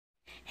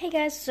Hey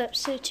guys, what's up?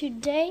 So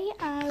today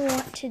I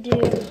want to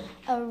do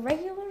a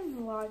regular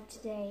vlog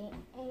today,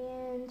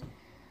 and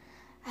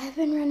I've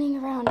been running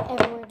around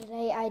everywhere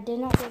today. I did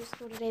not go to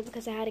school today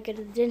because I had to go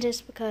to the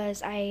dentist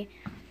because I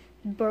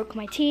broke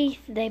my teeth.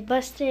 They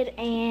busted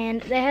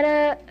and they had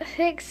to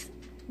fix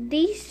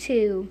these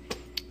two.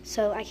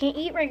 So I can't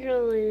eat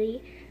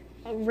regularly.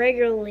 Oh my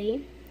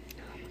God.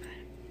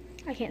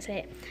 I can't say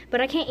it. But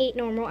I can't eat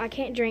normal. I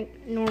can't drink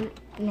normal.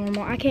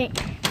 I can't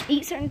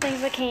eat certain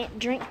things. I can't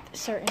drink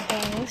certain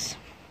things.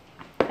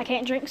 I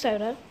can't drink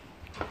soda.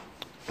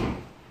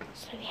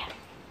 So yeah.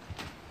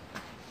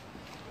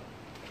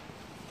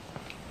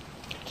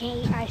 I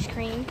can't eat ice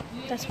cream.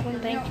 That's one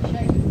thing.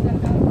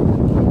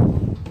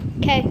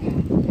 Okay.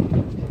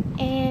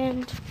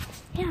 And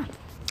yeah.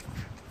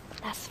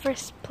 That's the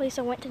first place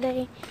I went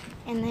today.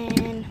 And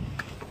then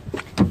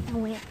I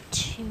went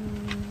to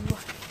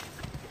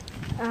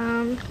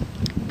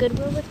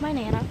Goodwill with my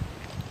Nana.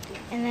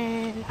 And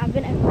then I've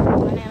been everywhere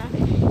with my Nana.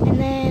 And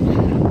then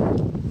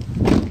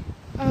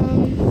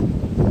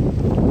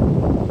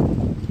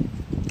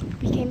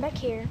we came back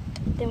here.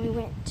 Then we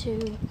went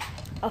to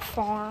a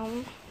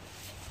farm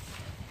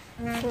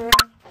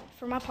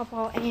for my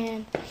papa,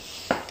 and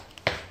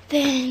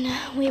then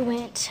we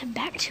went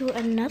back to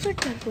another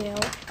Goodwill.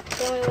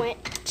 Then we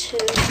went to,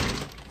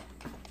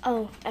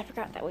 oh, I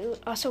forgot that we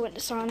also went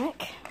to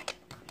Sonic.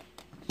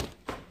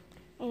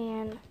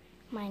 And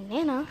my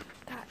Nana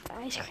got the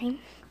ice cream.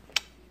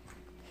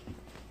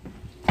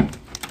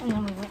 And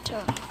then we went to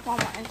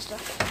Walmart and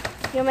stuff.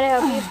 You want me to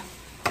help you?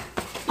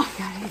 I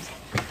got it.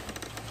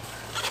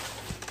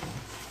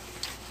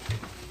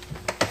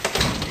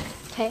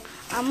 Okay,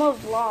 I'm a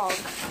vlog.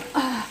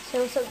 Say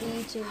what's up to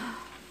YouTube.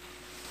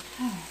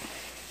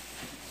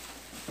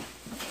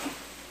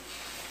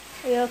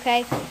 Are you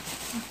okay?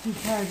 I'm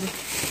tired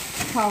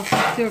of coughing.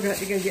 Still got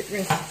to go get the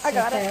rest of the I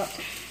got it. out.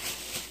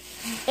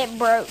 It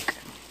broke.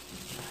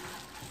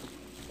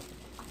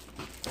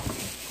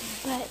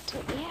 But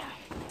yeah.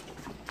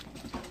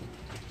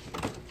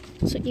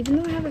 So even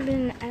though I haven't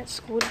been at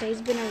school today,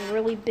 it's been a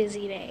really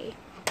busy day.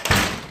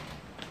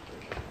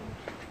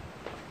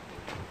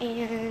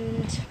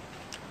 And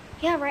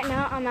yeah, right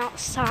now I'm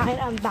outside.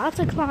 I'm about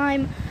to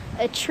climb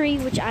a tree,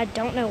 which I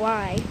don't know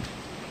why.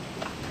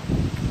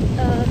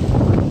 Oh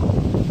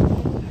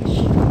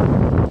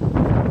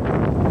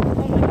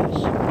my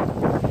gosh.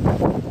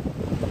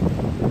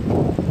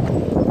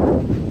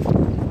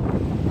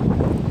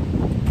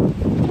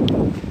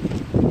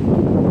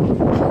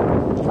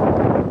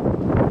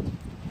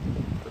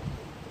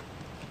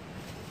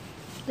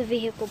 The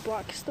vehicle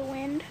blocks the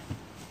wind.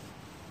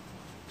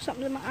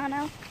 Something's in my eye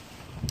now.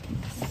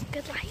 This is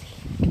good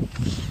lighting.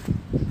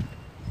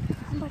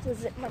 I'm about to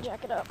zip my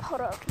jacket up.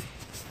 Hold up.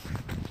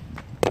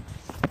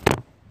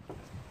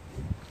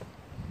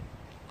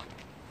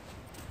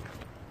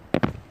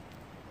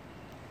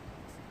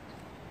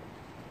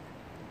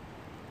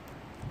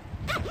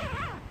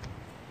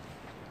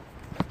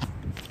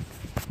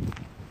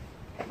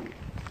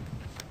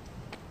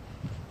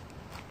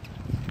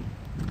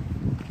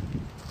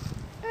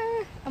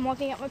 I'm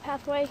walking up my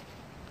pathway.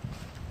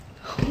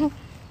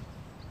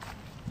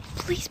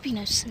 Please be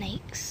no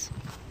snakes.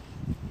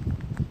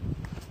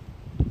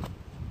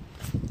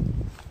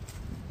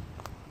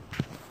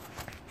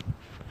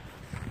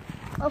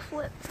 I'll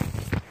flip.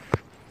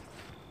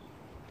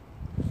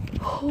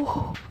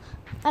 Oh,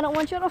 I don't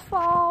want you to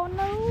fall.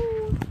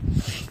 No.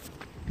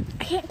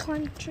 I can't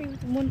climb a tree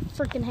with one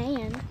freaking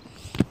hand.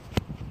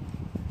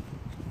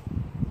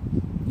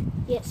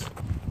 Yes.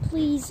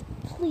 Please,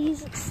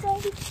 please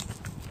stay.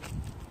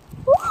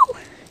 Woo!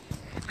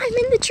 I'm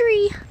in the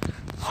tree.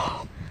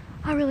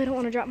 I really don't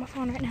want to drop my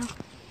phone right now.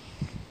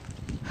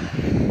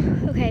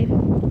 Okay,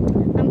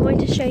 I'm going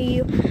to show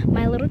you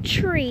my little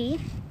tree.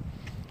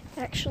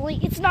 Actually,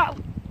 it's not,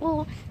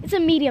 well, it's a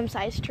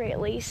medium-sized tree at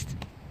least.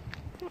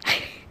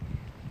 I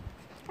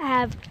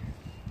have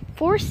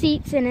 4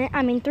 seats in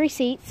it, 3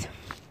 seats.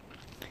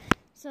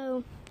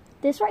 So,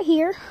 this right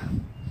here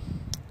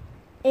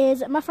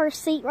is my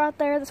first seat right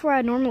there. That's where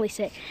I normally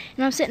sit.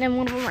 And I'm sitting in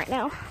one of them right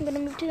now. I'm going to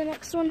move to the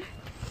next one.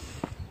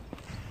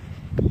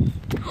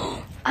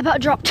 I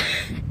about dropped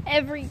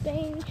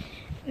everything.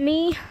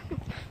 Me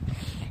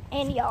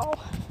and y'all.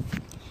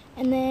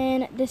 And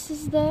then this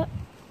is the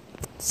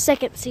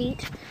second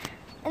seat.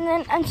 And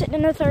then I'm sitting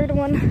in the third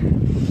one.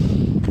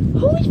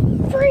 Holy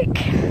frick!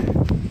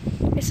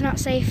 It's not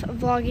safe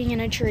vlogging in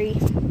a tree.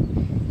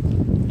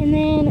 And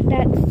then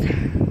that's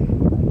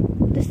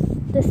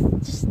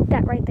just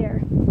that right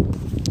there.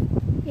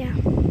 Yeah.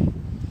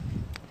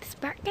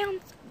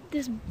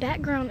 This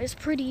background is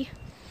pretty.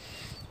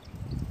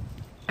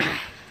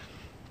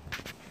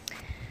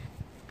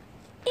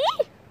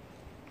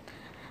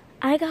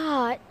 I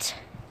got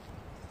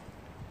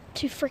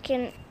to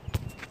freaking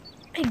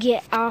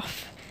get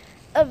off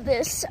of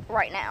this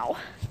right now.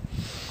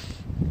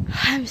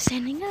 I'm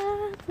standing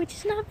up, which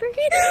is not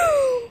freaking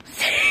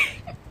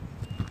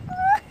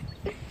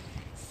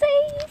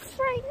safe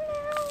right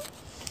now.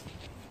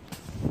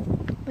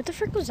 What the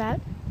frick was that?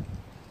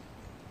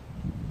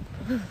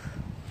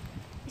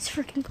 It's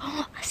freaking cool.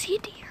 Oh, I see a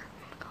deer.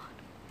 Oh my god.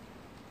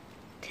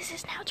 This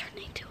is now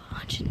turning into a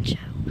hunting show.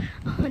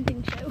 A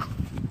hunting show.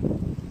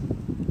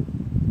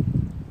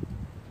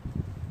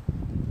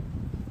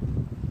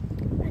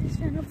 I just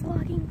found a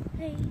vlogging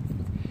place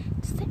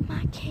to set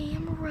my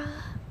camera.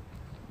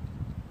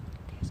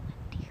 There's a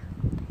deer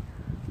up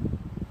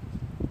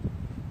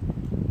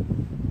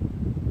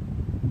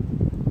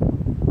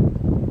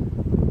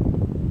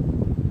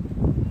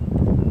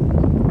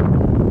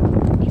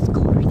there. It's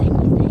colder than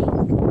you think.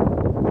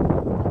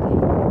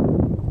 Okay.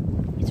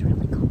 It's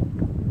really cold.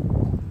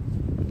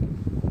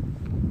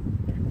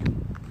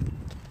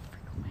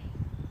 Freak away.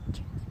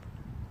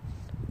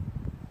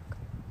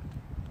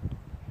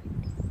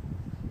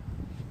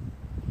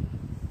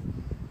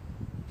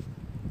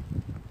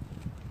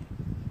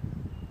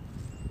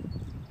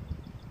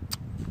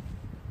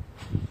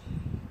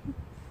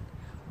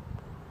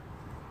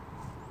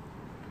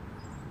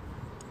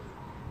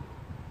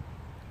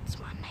 It's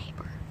my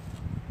neighbor.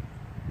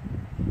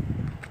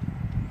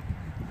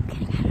 I'm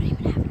kidding, I don't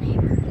even have a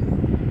neighbor.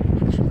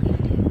 Actually, I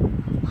do.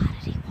 Why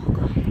did he walk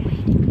all the way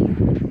down here?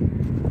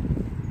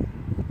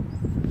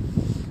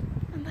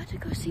 I'm about to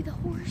go see the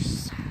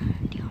horse.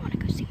 Do y'all want to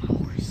go see my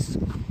horse?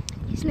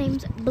 His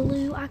name's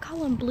Blue. I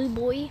call him Blue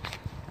Boy.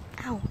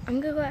 Ow. I'm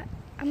gonna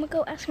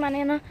go ask my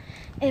nana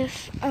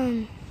if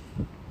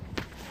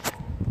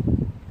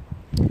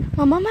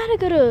my mom had to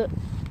go to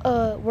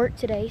work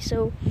today,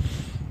 so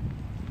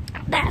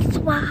that's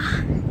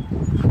why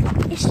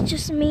it's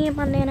just me and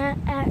my nana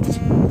at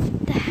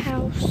the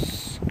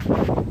house.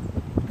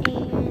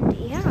 And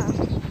yeah,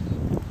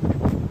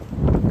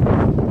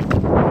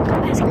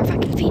 I'll ask her if I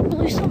can feed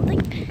Blue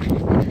something.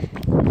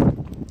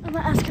 I'm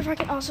gonna ask her if I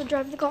can also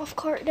drive the golf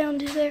cart down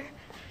to there.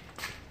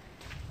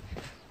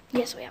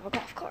 Yes, we have a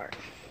golf cart.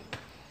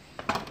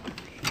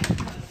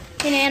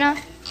 Hey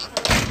Nana,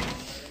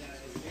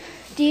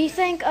 do you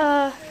think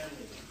I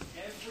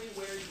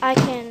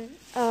can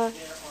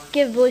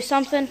give Blue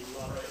something?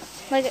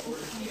 Like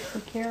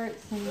Some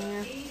carrots in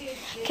there.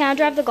 Can I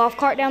drive the golf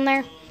cart down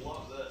there?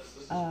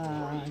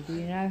 Do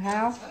you know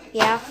how?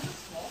 Yeah.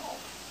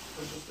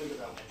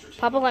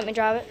 Papa, let me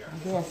drive it.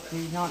 Yes, do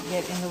not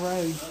get in the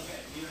road.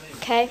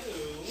 Okay.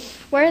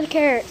 Where are the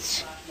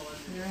carrots?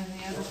 You're in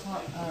the other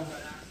part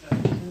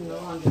in the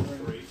laundry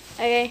room.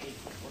 Okay.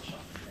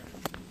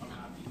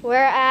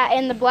 Where at?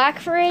 In the black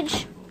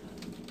fridge?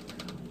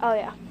 Oh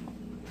yeah.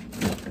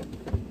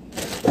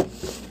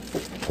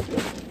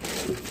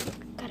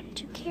 Got him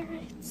 2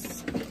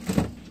 carrots.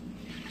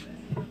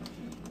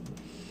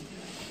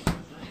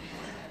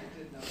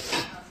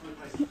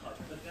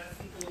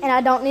 And I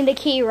don't need a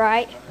key,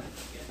 right?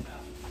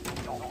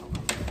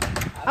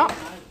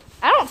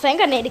 I don't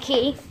think I need a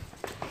key.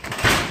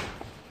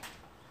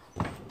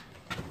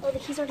 Oh, the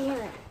key's already in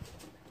it.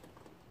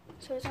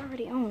 So it's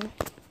already on.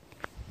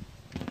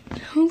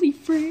 Holy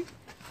frick.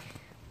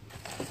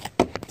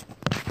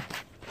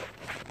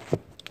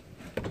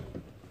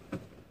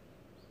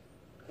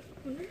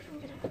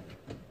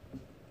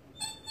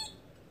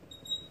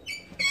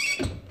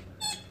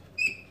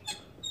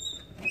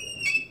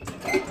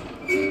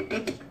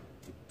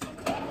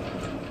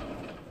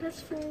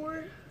 That's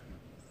 4.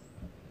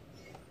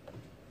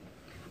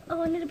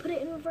 Oh, I need to put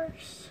it in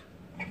reverse.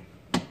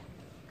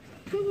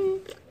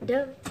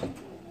 Duh.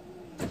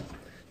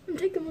 I'm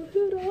taking my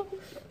hood off.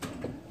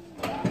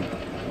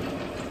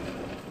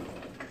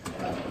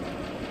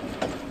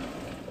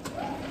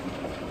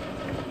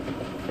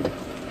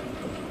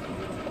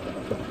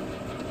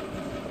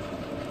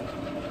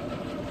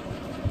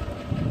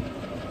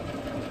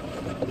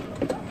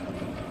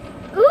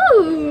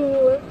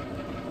 Ooh!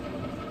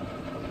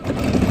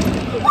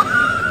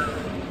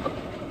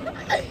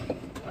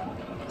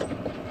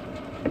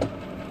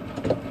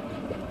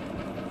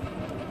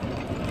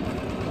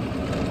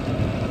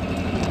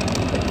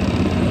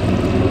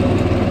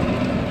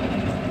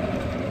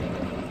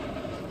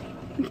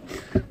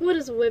 We'll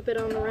just whip it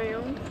on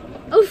around.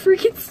 Oh,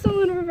 freak, it's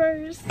still in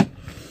reverse.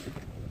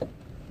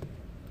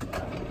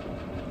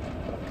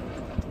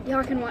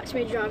 Y'all can watch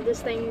me drive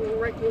this thing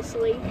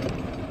recklessly.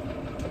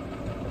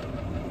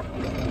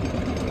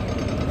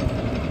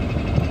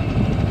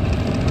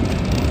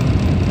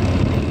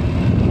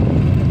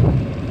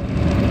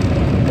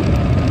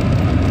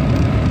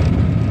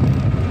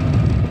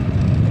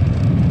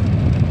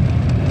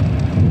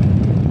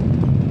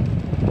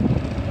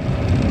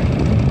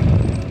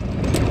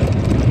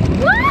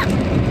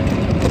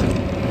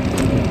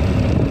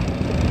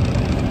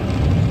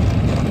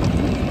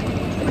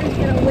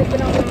 Whip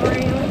it on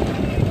around.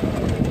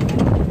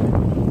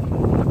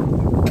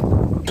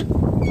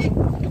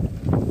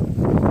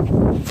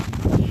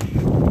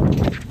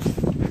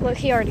 Look,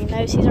 he already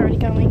knows. He's already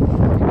going. So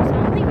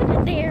I'm leaving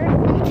it there.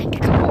 I'm gonna take a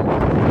couple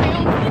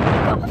rounds with the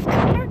golf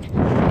cart.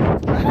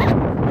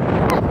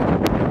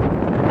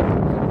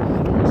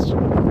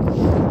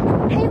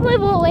 Hey,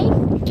 little boy.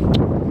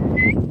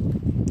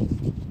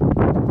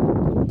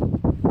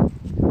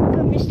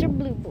 Go, Mr.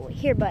 Blue Boy.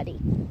 Here, buddy.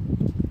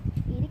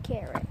 Eat a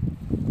carrot.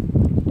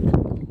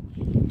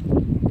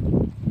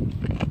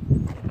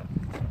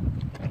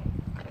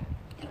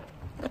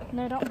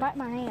 No, don't bite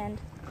my hand.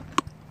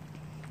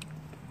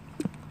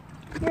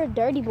 You're a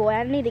dirty boy.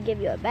 I need to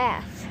give you a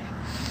bath.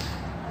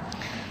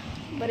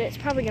 But it's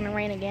probably going to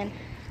rain again.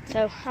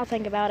 So I'll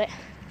think about it.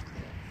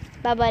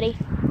 Bye, buddy.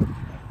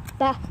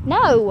 Bye.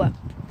 No!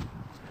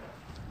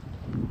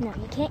 No,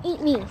 you can't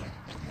eat me.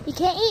 You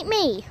can't eat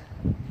me.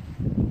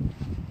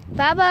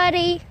 Bye,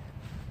 buddy.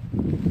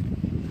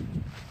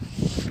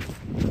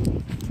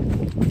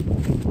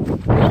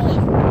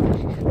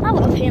 I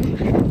love him.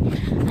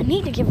 I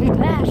need to give him a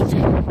bath.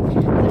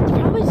 But it's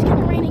probably just going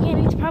to rain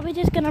again. He's probably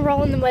just going to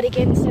roll in the mud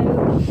again. So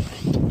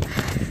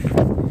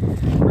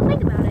I'll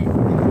think about it.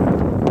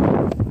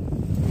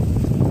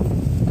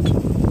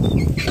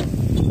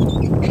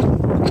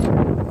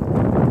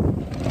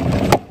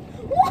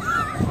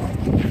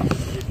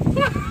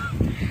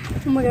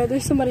 Oh my God,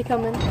 there's somebody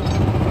coming.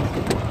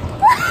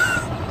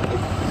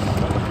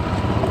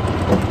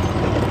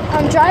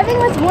 I'm driving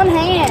with one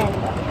hand.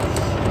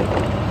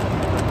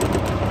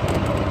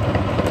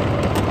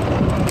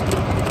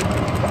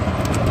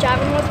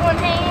 Driving with one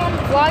hand,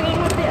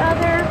 vlogging with the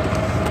other.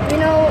 You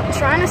know,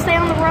 trying to stay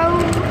on the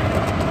road.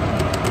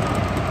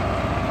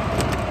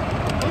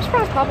 I'm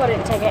surprised Papa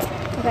didn't take it.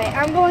 Okay,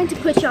 I'm going to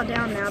put y'all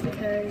down now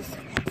because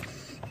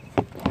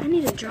I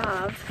need to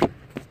drive.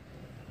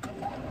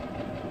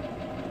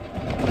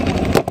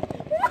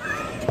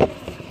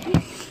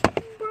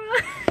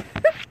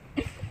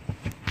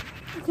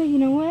 Okay, you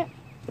know what?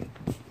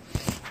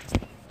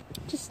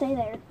 Just stay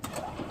there.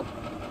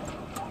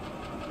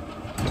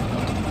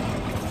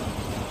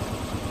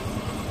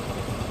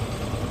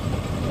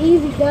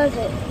 Easy does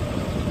it.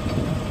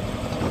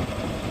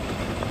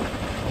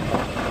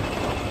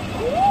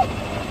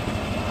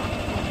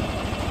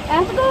 I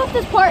have to go up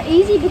this part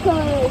easy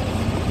because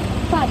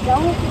if I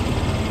don't,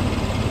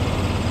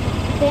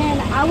 then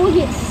I will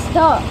get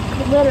stuck,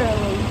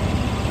 literally.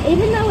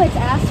 Even though it's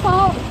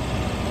asphalt,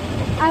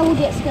 I will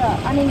get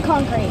stuck. I mean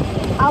concrete.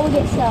 I will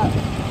get stuck.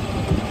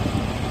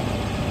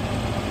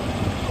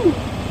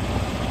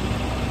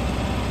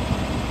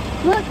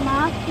 Look,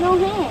 Ma, no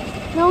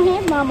hands. No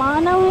hands,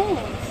 Mama, no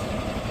hands.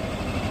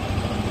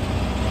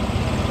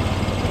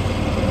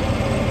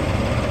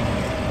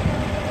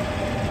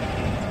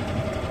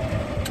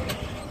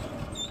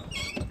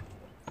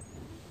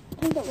 I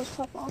think that was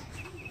Papa.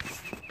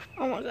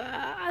 Oh my God,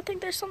 I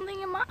think there's something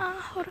in my eye.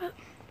 Hold up.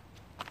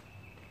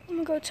 I'm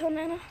gonna go tell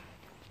Nana.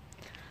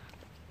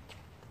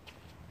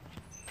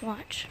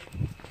 Watch.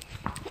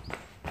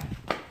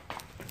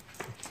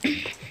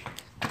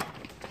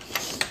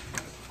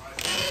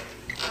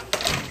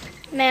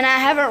 Man, I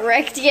haven't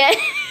wrecked yet.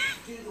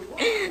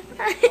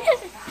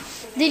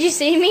 Did you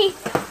see me?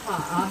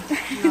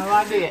 No,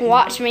 I didn't.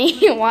 Watch me.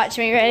 Watch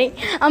me. Ready?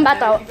 I'm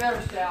about You to.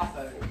 better stay off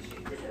of it.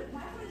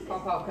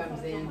 Papa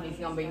comes in, he's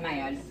gonna be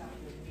mad.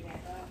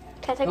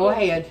 Can I take Go a-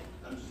 ahead.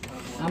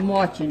 I'm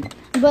watching.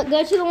 But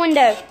go to the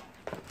window.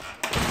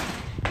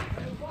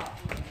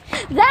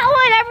 That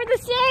one over the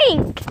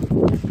sink.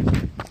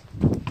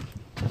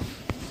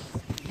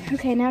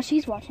 Okay, now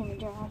she's watching me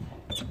drive.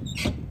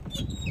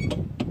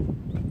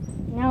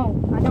 No,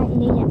 I don't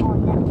need it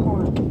on that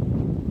part.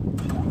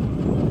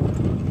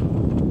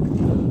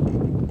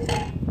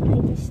 I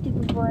hate this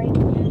stupid brake.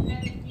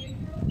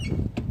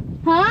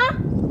 Huh?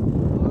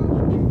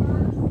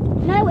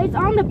 No, it's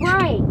on the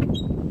brake.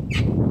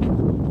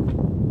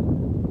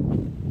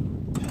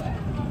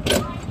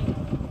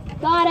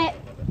 Got it.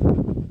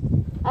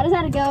 I just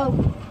had to go.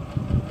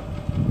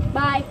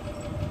 Bye.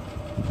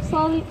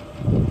 Slowly.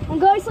 I'm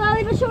going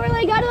slowly but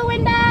surely. Go to the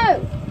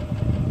window.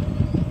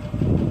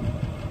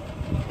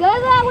 Go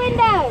to that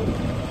window.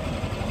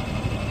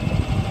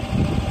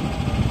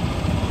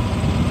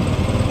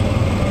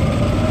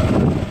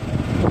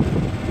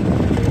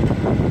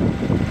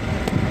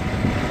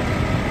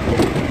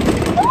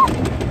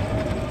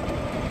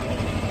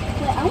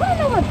 Wait, I want to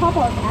know where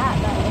Papa's at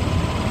though.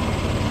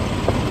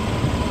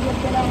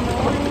 Look at him.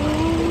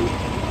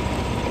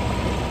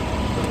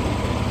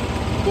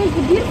 There's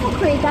the beautiful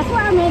creek. That's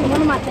where I made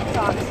one of my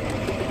TikToks.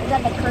 Is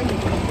at the creek.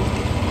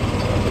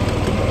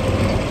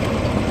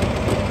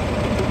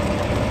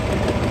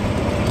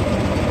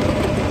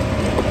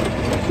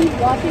 She's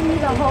watching me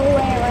the whole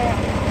way around.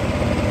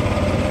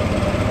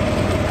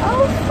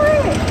 Oh,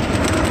 frick!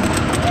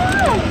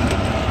 Yeah.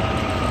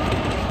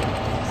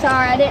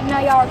 Sorry, I didn't know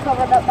y'all were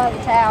covered up by the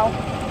towel.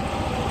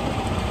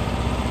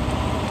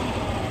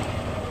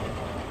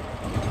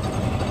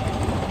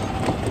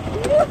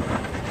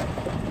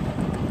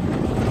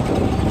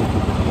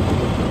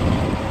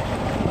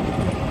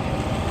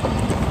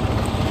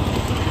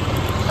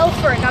 Oh,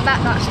 frick, I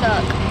about got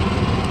stuck.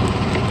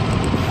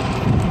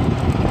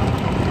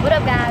 What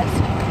up, guys?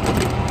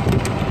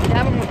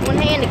 Driving with one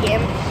hand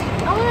again.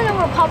 I want to know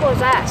where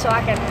Papa's at so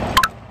I can...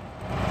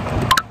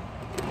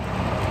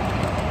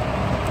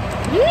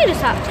 You need to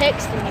stop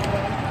texting me,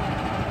 bro.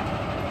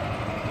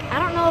 I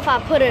don't know if I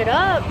put it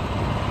up.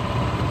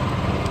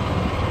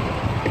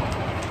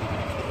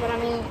 But I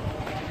mean,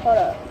 hold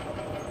up.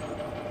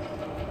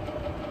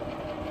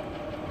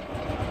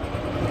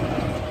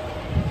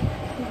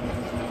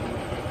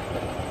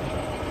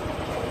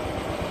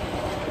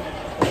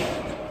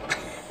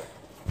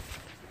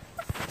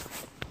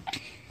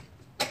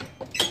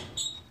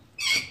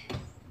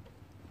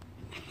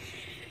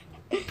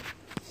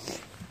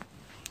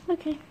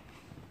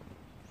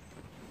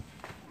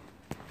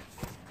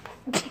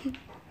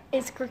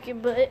 It's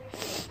crooked, but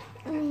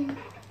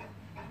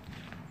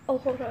oh,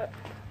 hold up.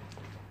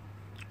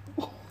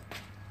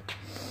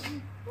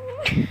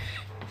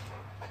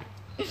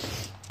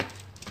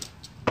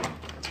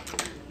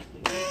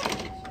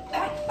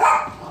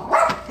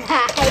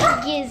 Hi,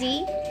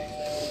 Gizzy.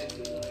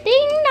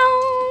 Ding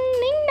dong,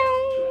 ding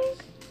dong.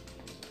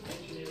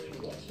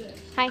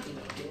 Hi.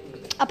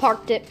 I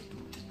parked it.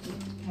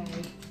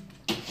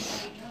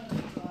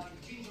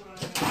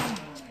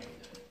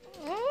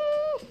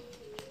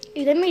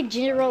 Dude, they made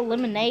ginger ale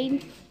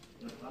lemonade.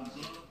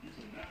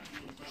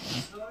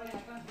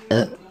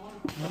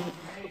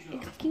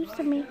 Excuse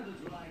me.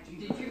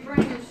 Did you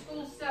bring your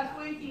school stuff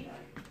with you?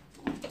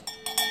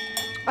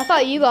 I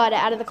thought you got it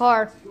out of the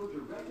car.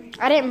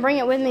 I didn't bring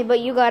it with me,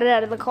 but you got it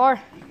out of the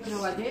car.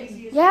 No, I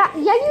didn't. Yeah,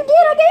 you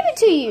did. I gave it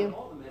to you.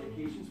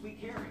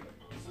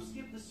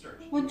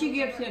 What'd you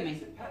give to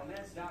me?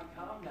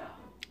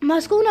 My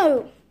school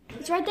note.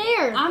 It's right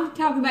there. I'm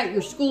talking about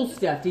your school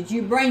stuff. Did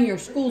you bring your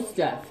school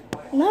stuff?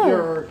 No.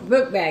 Your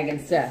book bag and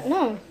stuff?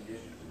 No.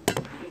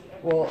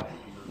 Well,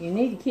 you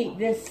need to keep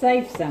this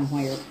safe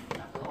somewhere.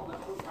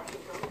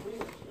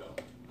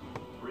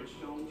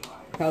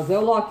 Because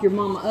they'll lock your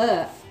mama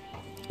up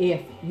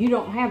if you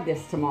don't have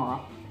this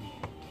tomorrow.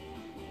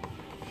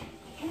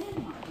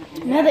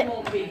 No, That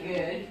won't be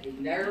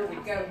good. There we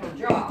go for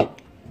job.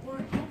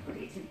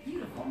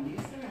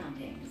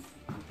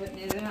 Putting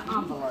it in an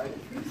envelope.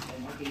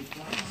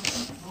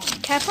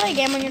 Can I play a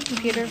game on your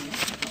computer?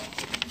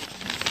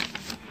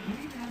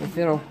 If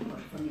it'll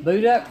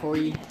boot up for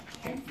you.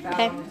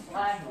 Okay.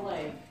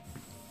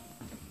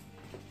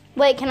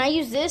 Wait, can I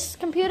use this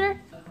computer?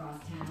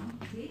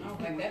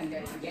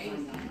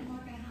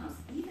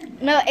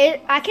 No,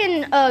 I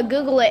can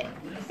Google it.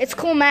 It's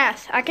cool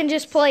math. I can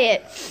just play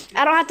it.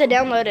 I don't have to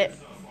download it.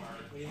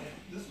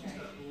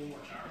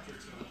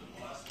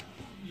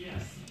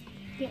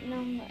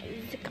 Vietnam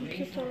is the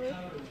computer.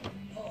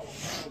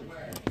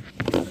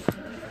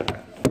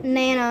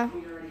 Nana,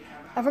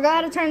 I forgot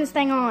how to turn this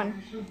thing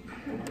on.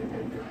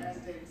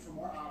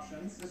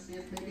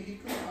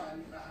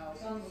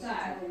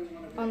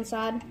 On the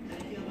side.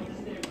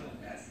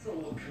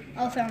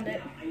 Oh, found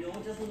it.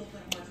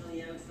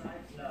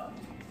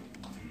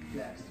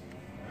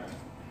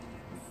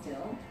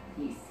 Still,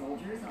 he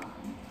soldiers on.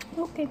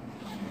 Okay.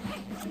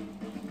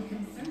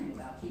 Concerned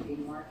about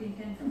keeping Mark and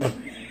Ken from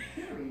leaving,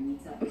 Hillary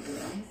meets up with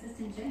design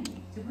assistant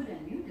Jenny to put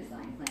a new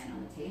design plan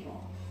on the table.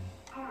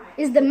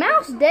 Is the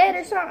mouse dead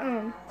or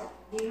something?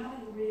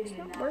 It's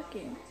not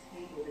working.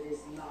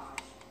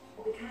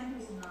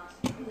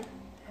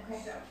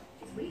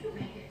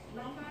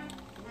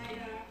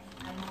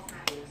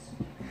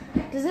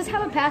 Does this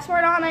have a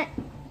password on it?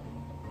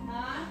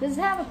 Does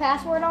it have a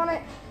password on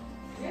it?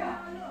 Yeah.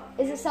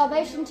 Is it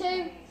Salvation 2?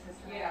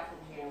 Yeah.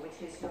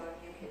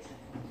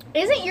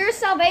 Isn't yours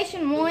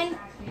Salvation 1?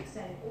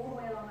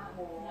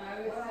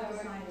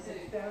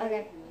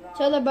 Okay.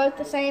 So they're both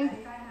the same?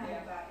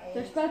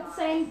 They're both the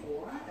same?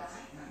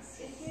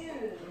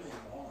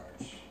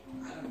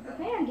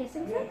 Okay, I'm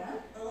guessing so.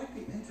 I like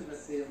the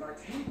intimacy of our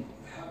table,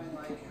 having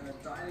like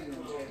a dining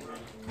room table.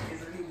 Is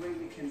there any way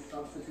we can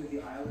substitute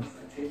the island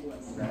for a table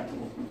instead?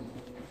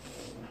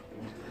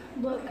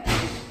 Look.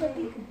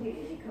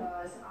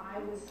 Because I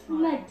was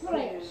My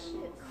trying place.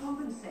 to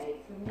compensate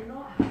for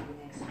not having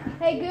extra.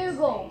 Hey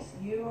Google.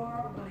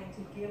 You're willing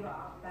to give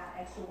up that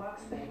extra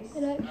workspace.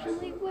 It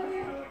actually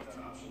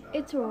worked.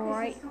 It's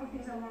right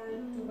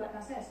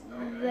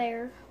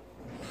there.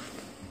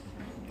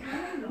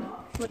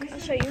 Look, I'll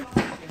show you.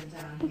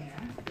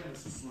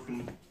 This is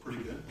looking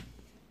pretty good.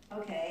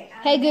 Okay.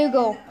 Hey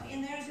Google.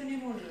 And there's a new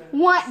one.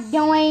 What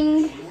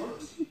doing?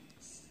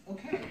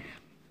 Okay.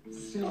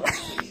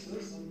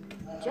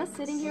 Just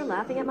sitting here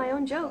laughing at my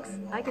own jokes.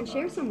 I can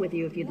share some with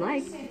you if you'd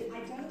like.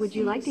 Would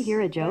you like to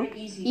hear a joke?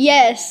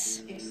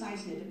 Yes.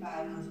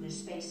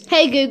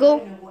 Hey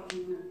Google.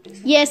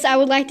 Yes, I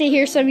would like to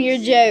hear some of your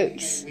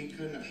jokes.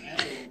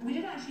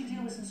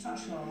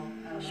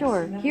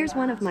 Sure, here's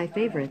one of my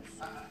favorites.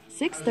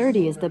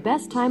 6:30 is the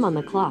best time on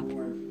the clock.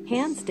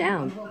 Hands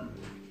down.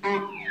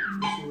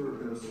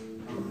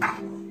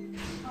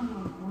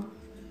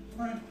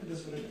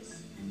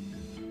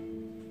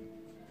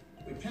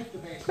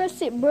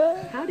 Press it, bro.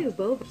 How do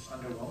both...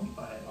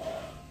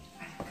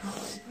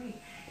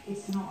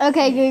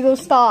 Okay, Google,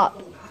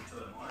 stop.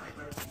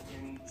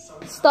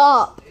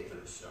 Stop.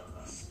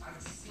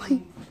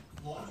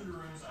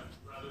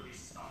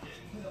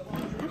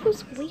 That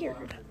was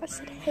weird. I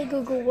said, hey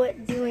Google,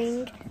 what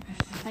doing?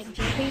 Like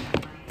joking.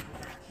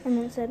 And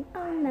then it said,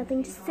 oh,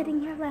 nothing, just sitting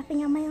here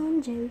laughing at my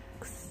own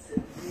jokes.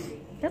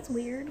 That's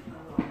weird.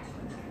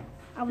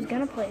 I was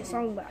gonna play a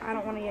song, but I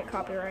don't want to get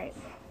copyright.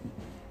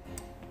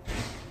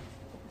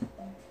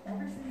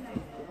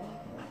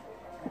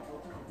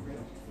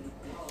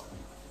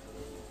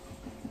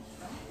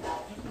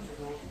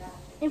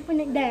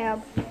 Infinite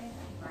Dab.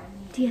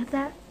 Do you have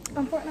that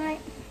on Fortnite?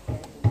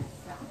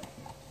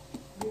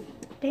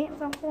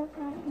 Dance on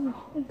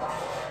Fortnite?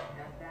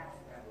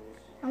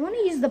 I want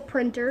to use the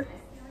printer.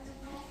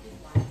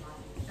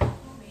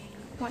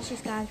 Watch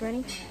this, guys.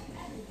 Ready?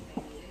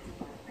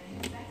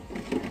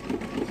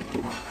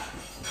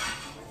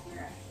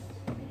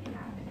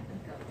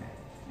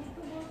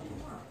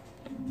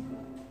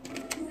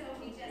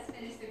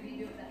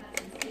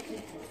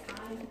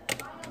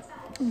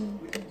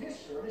 With the Dish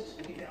service,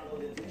 you can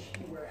download the Dish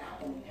Anywhere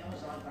app on the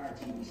Amazon Fire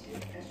TV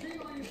stick and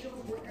stream all your shows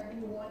wherever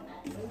you want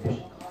at no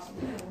additional cost,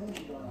 even rooms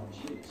you don't always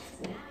use.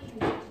 So now you can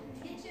go to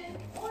the kitchen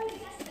or the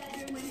guest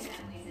bedroom when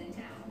family's in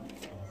town.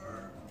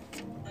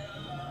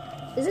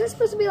 Isn't it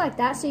supposed to be like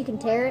that so you can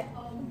tear it?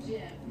 Oh,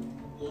 Jim.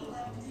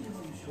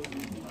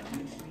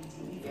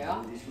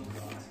 Yeah.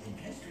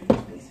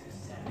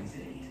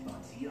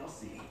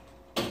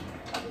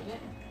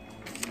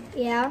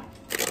 Yeah.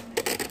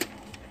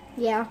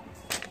 Yeah.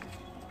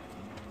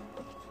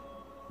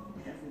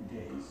 Every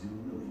day, Zoo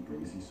really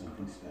brings you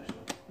something special.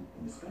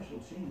 And the special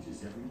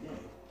changes every day.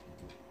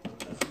 What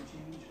doesn't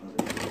change are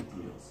the great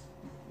deals,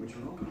 which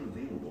are only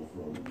available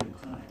for a limited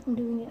time. I'm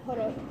doing it. Hold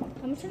up.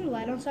 I'm gonna turn the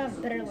light on so I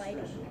have better light.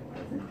 Special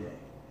every day.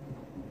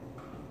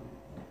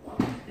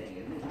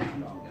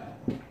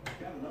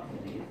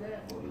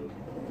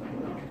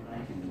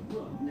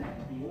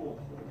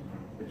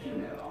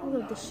 I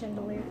love this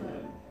chandelier.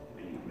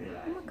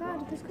 Oh my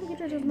god, this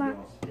computer does not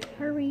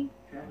hurry.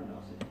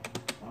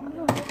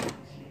 Oh.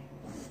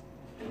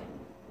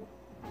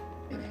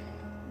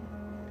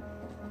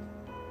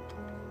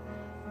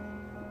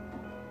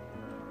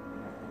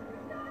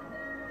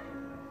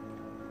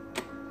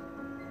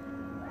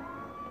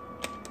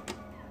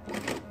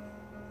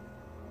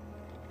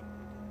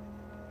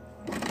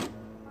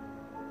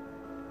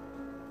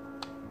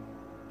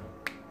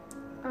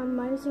 I'm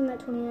minusing that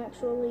 20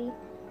 actually,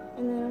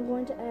 and then I'm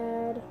going to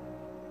add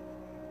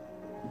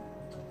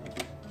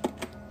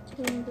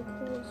 10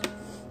 because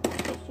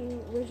what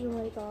you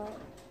originally got.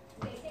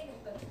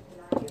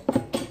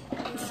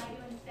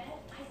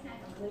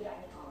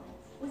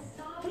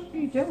 What are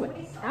you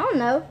doing? I don't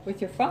know.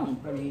 With your phone,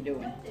 what are you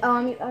doing?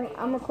 Oh,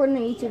 I'm recording a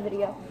YouTube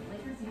video.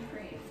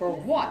 For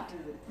what?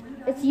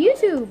 It's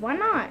YouTube. Why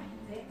not?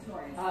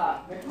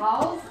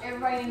 Because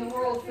everybody in the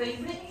world sees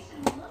it.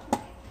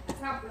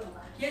 That's how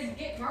kids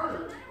get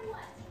murdered.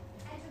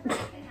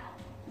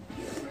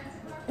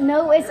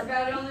 No, it's.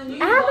 Everybody on the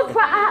news I have all a the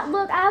time.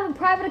 look. I have a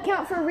private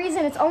account for a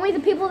reason. It's only the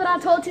people that I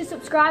told to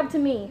subscribe to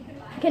me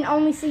can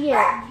only see it.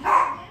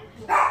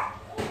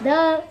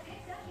 Duh.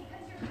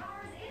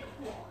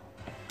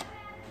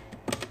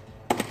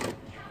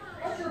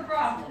 What's your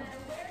problem?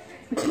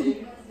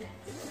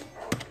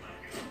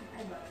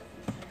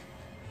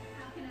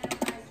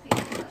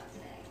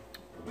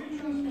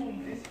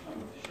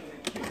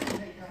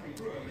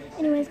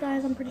 Anyways,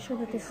 guys, I'm pretty sure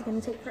that this is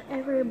going to take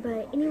forever,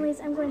 but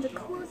anyways, I'm going to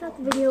close out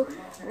the video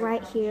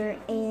right here,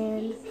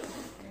 and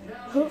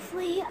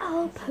hopefully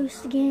I'll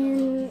post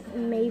again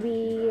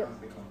maybe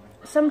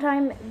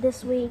sometime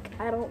this week.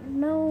 I don't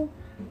know,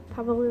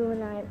 probably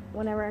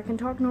whenever I can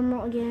talk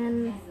normal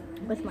again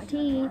with my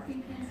teeth.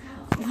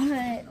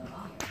 But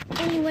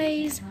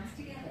anyways,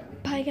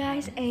 bye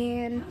guys,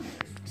 and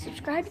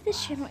subscribe to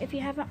this channel if you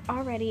haven't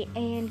already,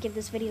 and give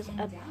this video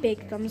a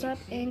big thumbs up,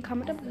 and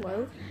comment down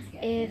below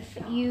if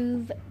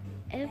you've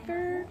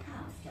ever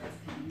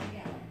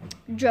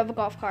drove a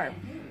golf cart.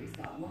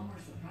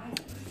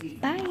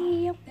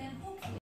 Bye.